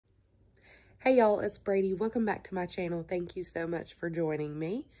Hey y'all, it's Brady. Welcome back to my channel. Thank you so much for joining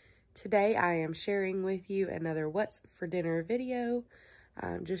me. Today I am sharing with you another What's for Dinner video.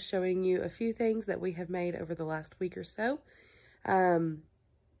 Just showing you a few things that we have made over the last week or so.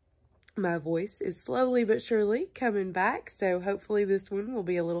 My voice is slowly but surely coming back, so hopefully this one will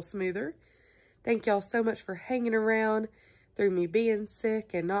be a little smoother. Thank y'all so much for hanging around through me being sick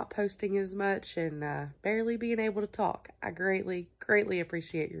and not posting as much and barely being able to talk. I greatly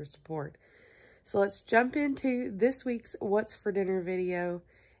appreciate your support. So let's jump into this week's What's for Dinner video.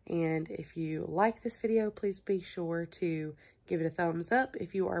 And if you like this video, please be sure to give it a thumbs up.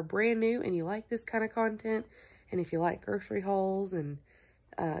 If you are brand new and you like this kind of content, and if you like grocery hauls and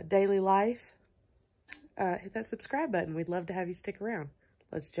daily life, hit that subscribe button. We'd love to have you stick around.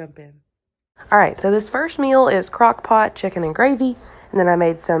 Let's jump in. All right, so this first meal is crock pot chicken and gravy, and then I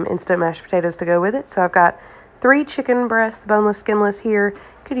made some instant mashed potatoes to go with it. So I've got 3 chicken breasts, boneless, skinless here.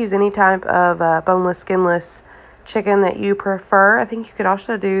 You could use any type of boneless, skinless chicken that you prefer. I think you could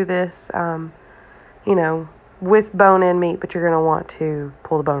also do this, you know, with bone-in meat, but you're going to want to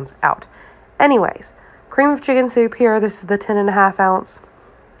pull the bones out. Anyways, cream of chicken soup here. This is the 10.5 ounce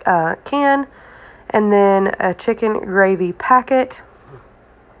can. And then a chicken gravy packet.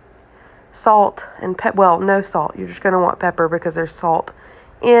 Salt and well, no salt. You're just going to want pepper because there's salt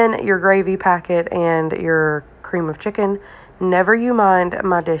in your gravy packet and your cream of chicken. Never you mind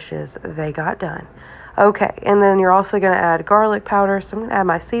my dishes. They got done. Okay, and then you're also going to add garlic powder. So I'm going to add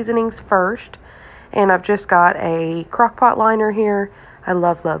my seasonings first. And I've just got a crock pot liner here. I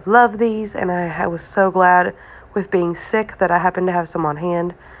love these. And I was so glad with being sick that I happened to have some on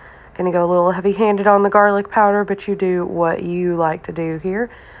hand. Going to go a little heavy-handed on the garlic powder, but you do what you like to do here.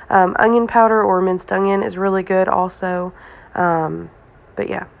 Onion powder or minced onion is really good also. But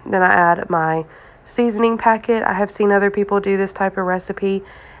yeah, then I add my seasoning packet. I have seen other people do this type of recipe,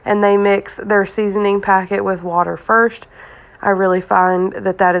 and they mix their seasoning packet with water first. I really find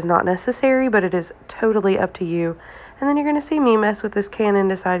that that is not necessary, but it is totally up to you. And then you're going to see me mess with this can and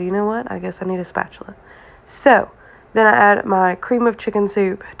decide, you know what, I guess I need a spatula. So then I add my cream of chicken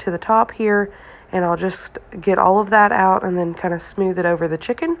soup to the top here, and I'll just get all of that out and then kind of smooth it over the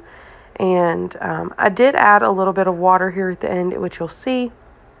chicken. And I did add a little bit of water here at the end, which you'll see.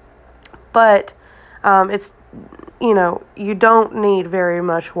 But it's, you know, you don't need very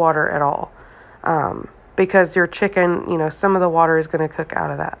much water at all. Because your chicken, you know, some of the water is going to cook out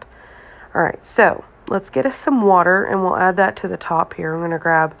of that. All right, so let's get us some water, and we'll add that to the top here. I'm going to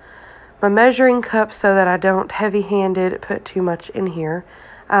grab my measuring cup so that I don't heavy-handed put too much in here.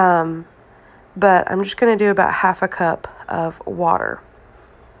 But I'm just going to do about half a cup of water.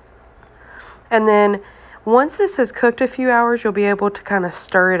 And then once this has cooked a few hours, you'll be able to kind of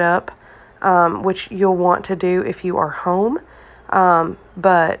stir it up, which you'll want to do if you are home.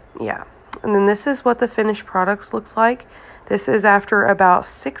 But yeah, and then this is what the finished product looks like. This is after about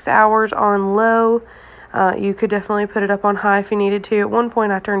 6 hours on low. You could definitely put it up on high if you needed to. At one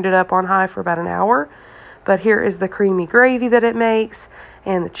point I turned it up on high for about an hour. But here is the creamy gravy that it makes.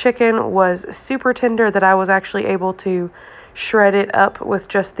 And the chicken was super tender that I was actually able to shred it up with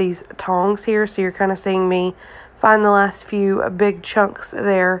just these tongs here. So you're kind of seeing me find the last few big chunks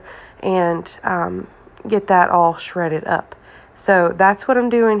there and get that all shredded up. So that's what I'm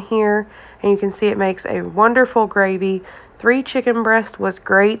doing here. And you can see it makes a wonderful gravy. 3 chicken breast was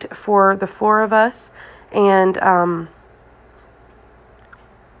great for the 4 of us. And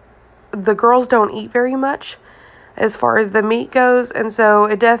the girls don't eat very much as far as the meat goes, and so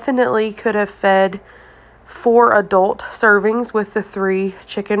it definitely could have fed 4 adult servings with the 3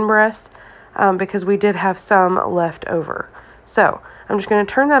 chicken breasts, because we did have some left over. So I'm just going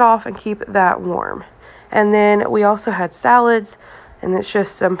to turn that off and keep that warm. And then we also had salads, and it's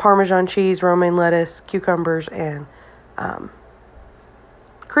just some Parmesan cheese, romaine lettuce, cucumbers, and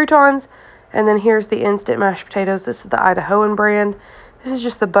croutons. And then here's the instant mashed potatoes. This is the Idahoan brand. This is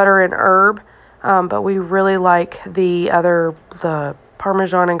just the butter and herb. But we really like the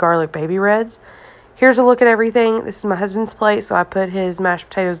Parmesan and garlic baby reds. Here's a look at everything. This is my husband's plate, so I put his mashed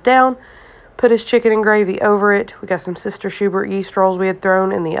potatoes down, put his chicken and gravy over it. We got some Sister Schubert yeast rolls we had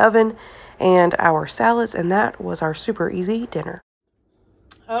thrown in the oven, and our salads, and that was our super easy dinner.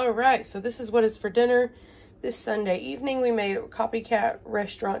 All right, so this is what is for dinner. This Sunday evening, we made copycat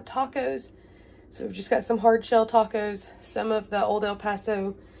restaurant tacos. So we've just got some hard shell tacos, some of the Old El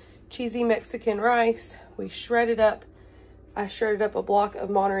Paso cheesy Mexican rice. We shredded up, I shredded up a block of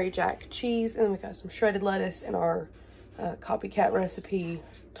Monterey Jack cheese, and then we got some shredded lettuce in our copycat recipe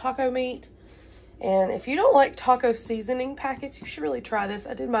taco meat. And if you don't like taco seasoning packets, you should really try this.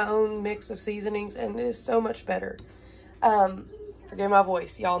 I did my own mix of seasonings, and it is so much better. Forgive my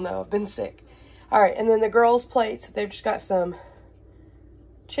voice, y'all know I've been sick. All right, and then the girls' plates, they've just got some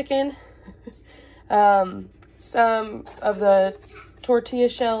chicken, some of the tortilla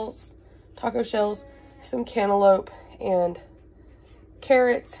shells, taco shells, some cantaloupe, and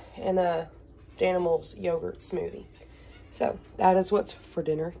carrots, and a Danimals yogurt smoothie. So that is what's for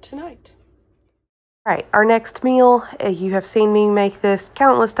dinner tonight. All right, our next meal, you have seen me make this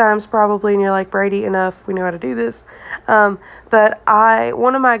countless times probably, and you're like, Brady, enough, we know how to do this. But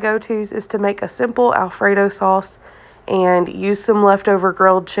one of my go-tos is to make a simple Alfredo sauce and use some leftover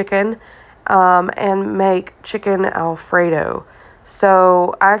grilled chicken and make chicken Alfredo.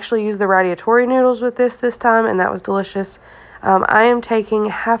 So I actually used the radiatori noodles with this time, and that was delicious. I am taking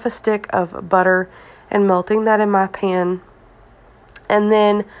half a stick of butter and melting that in my pan, and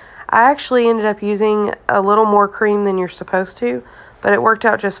then I actually ended up using a little more cream than you're supposed to, but it worked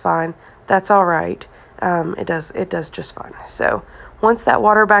out just fine. That's all right. It does just fine. So once that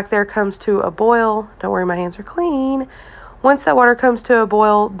water back there comes to a boil, don't worry, my hands are clean. Once that water comes to a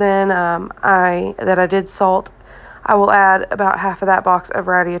boil, then I did salt, I will add about half of that box of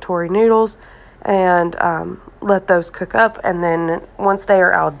radiatori noodles and let those cook up. And then once they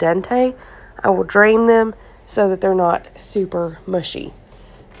are al dente, I will drain them so that they're not super mushy.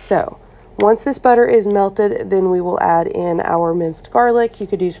 So once this butter is melted, then we will add in our minced garlic. You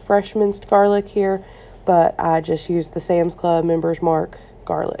could use fresh minced garlic here, but I just used the Sam's Club Members Mark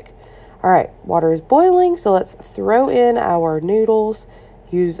garlic. All right, water is boiling, so let's throw in our noodles.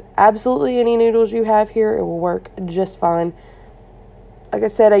 Use absolutely any noodles you have here. It will work just fine. Like I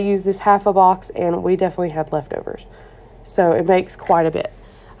said, I used this half a box, and we definitely had leftovers. So it makes quite a bit.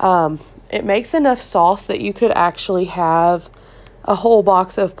 It makes enough sauce that you could actually have a whole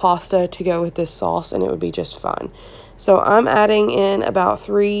box of pasta to go with this sauce, and it would be just fun. So I'm adding in about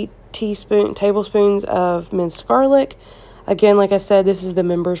 3 tablespoons of minced garlic. Again, like I said, this is the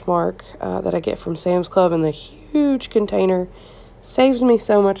Members Mark that I get from Sam's Club in the huge container. Saves me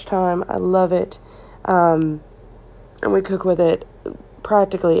so much time. I love it. And we cook with it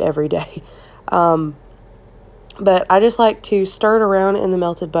practically every day. But I just like to stir it around in the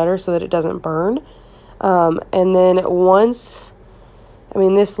melted butter so that it doesn't burn. And then once,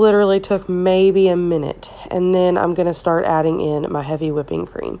 this literally took maybe a minute. And then I'm going to start adding in my heavy whipping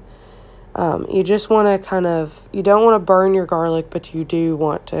cream. You just want to you don't want to burn your garlic, but you do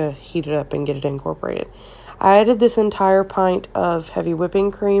want to heat it up and get it incorporated. I added this entire pint of heavy whipping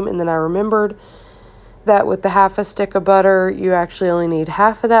cream, and then I remembered that with the half a stick of butter, you actually only need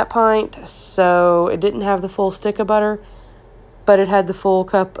half of that pint. So it didn't have the full stick of butter, but it had the full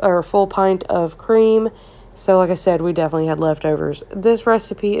cup or full pint of cream. So like I said, we definitely had leftovers. This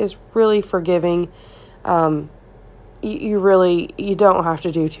recipe is really forgiving. You don't have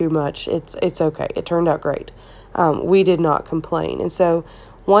to do too much. It's okay. It turned out great. We did not complain. And so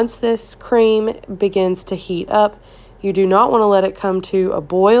once this cream begins to heat up, you do not want to let it come to a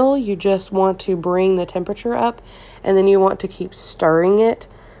boil. You just want to bring the temperature up, and then you want to keep stirring it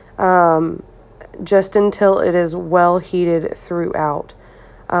just until it is well heated throughout.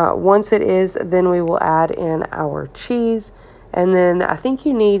 Once it is, then we will add in our cheese, and then I think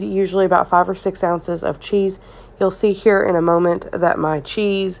you need usually about 5 or 6 ounces of cheese. You'll see here in a moment that my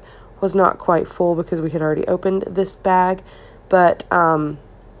cheese was not quite full because we had already opened this bag, but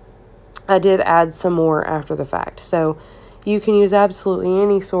I did add some more after the fact. So you can use absolutely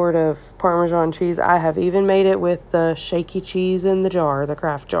any sort of Parmesan cheese. I have even made it with the shaky cheese in the jar, the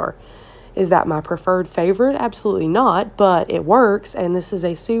Kraft jar. Is that my preferred favorite? Absolutely not, but it works, and this is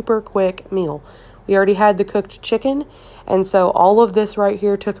a super quick meal. We already had the cooked chicken, and so all of this right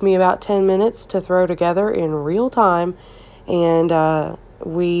here took me about 10 minutes to throw together in real time, and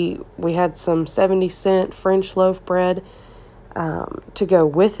we had some 70-cent French loaf bread to go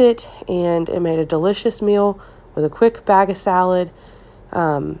with it, and it made a delicious meal with a quick bag of salad,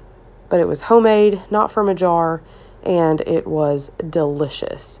 but it was homemade, not from a jar, and it was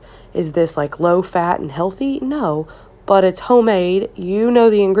delicious. Is this like low fat and healthy? No, but it's homemade. You know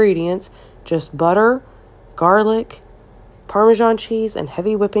the ingredients, just butter, garlic, Parmesan cheese, and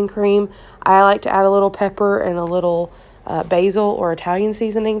heavy whipping cream. I like to add a little pepper and a little basil or Italian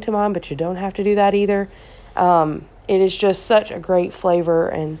seasoning to mine, but you don't have to do that either. It is just such a great flavor,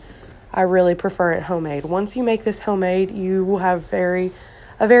 and I really prefer it homemade. Once you make this homemade, you will have a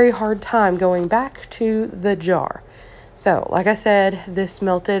very hard time going back to the jar. So, like I said, this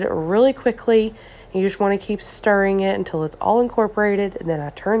melted really quickly. You just want to keep stirring it until it's all incorporated, and then I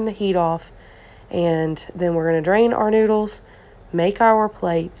turn the heat off, and then we're going to drain our noodles, make our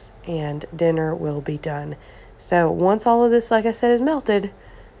plates, and dinner will be done. So, once all of this, like I said, is melted,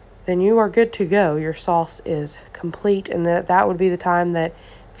 then you are good to go. Your sauce is complete, and that would be the time that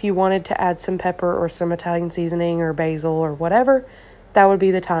if if you wanted to add some pepper or some Italian seasoning or basil or whatever, that would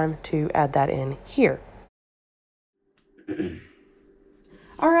be the time to add that in here.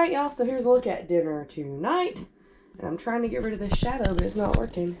 All right, y'all, so here's a look at dinner tonight. And I'm trying to get rid of this shadow, but it's not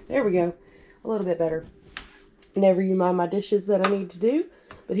working. There we go. A little bit better. Never you mind my dishes that I need to do.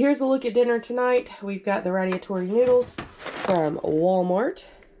 But here's a look at dinner tonight. We've got the radiatori noodles from Walmart.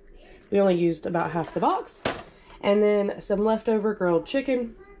 We only used about half the box. And then some leftover grilled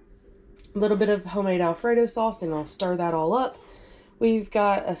chicken. A little bit of homemade Alfredo sauce, and I'll stir that all up. We've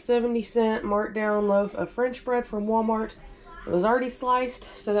got a 70-cent marked down loaf of French bread from Walmart. It was already sliced,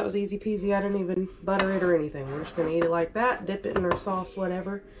 so that was easy peasy. I didn't even butter it or anything. We're just going to eat it like that, dip it in our sauce,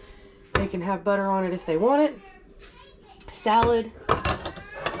 whatever. They can have butter on it if they want it. Salad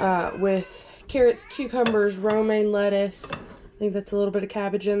with carrots, cucumbers, romaine lettuce. I think that's a little bit of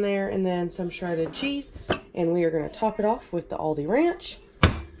cabbage in there, and then some shredded cheese. And we are going to top it off with the Aldi Ranch.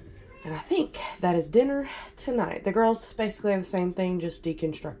 And I think that is dinner tonight. The girls basically have the same thing, just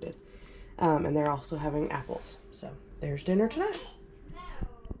deconstructed. And they're also having apples. So there's dinner tonight.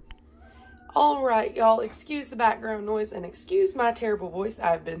 All right, y'all, excuse the background noise and excuse my terrible voice.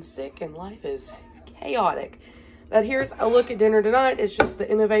 I've been sick and life is chaotic. But here's a look at dinner tonight. It's just the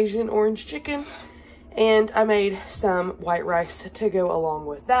Innovation orange chicken. And I made some white rice to go along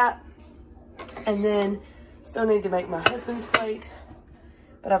with that. And then still need to make my husband's plate.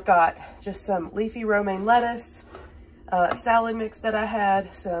 But I've got just some leafy romaine lettuce, salad mix that I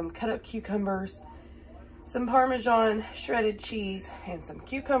had, some cut up cucumbers, some Parmesan shredded cheese, and some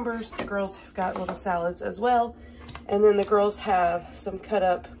cucumbers. The girls have got little salads as well. And then the girls have some cut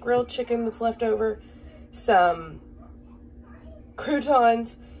up grilled chicken that's left over, some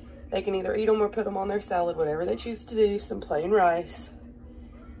croutons. They can either eat them or put them on their salad, whatever they choose to do. Some plain rice,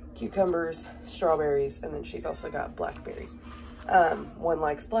 cucumbers, strawberries, and then she's also got blackberries. One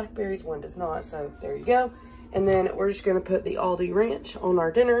likes blackberries, one does not, so there you go. And then we're just going to put the Aldi Ranch on our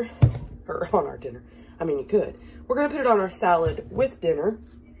dinner, or on our dinner. I mean, you could. We're going to put it on our salad with dinner.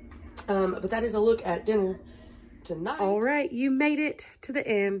 But that is a look at dinner tonight. All right, you made it to the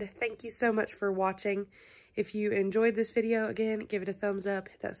end. Thank you so much for watching. If you enjoyed this video, again, give it a thumbs up,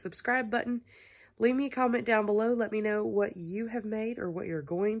 hit that subscribe button. Leave me a comment down below. Let me know what you have made or what you're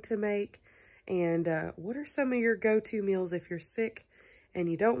going to make. And what are some of your go-to meals if you're sick and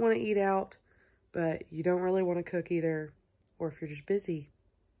you don't want to eat out, but you don't really want to cook either, or if you're just busy,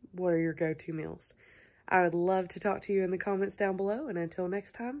 what are your go-to meals? I would love to talk to you in the comments down below, and until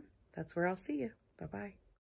next time, that's where I'll see you. Bye-bye.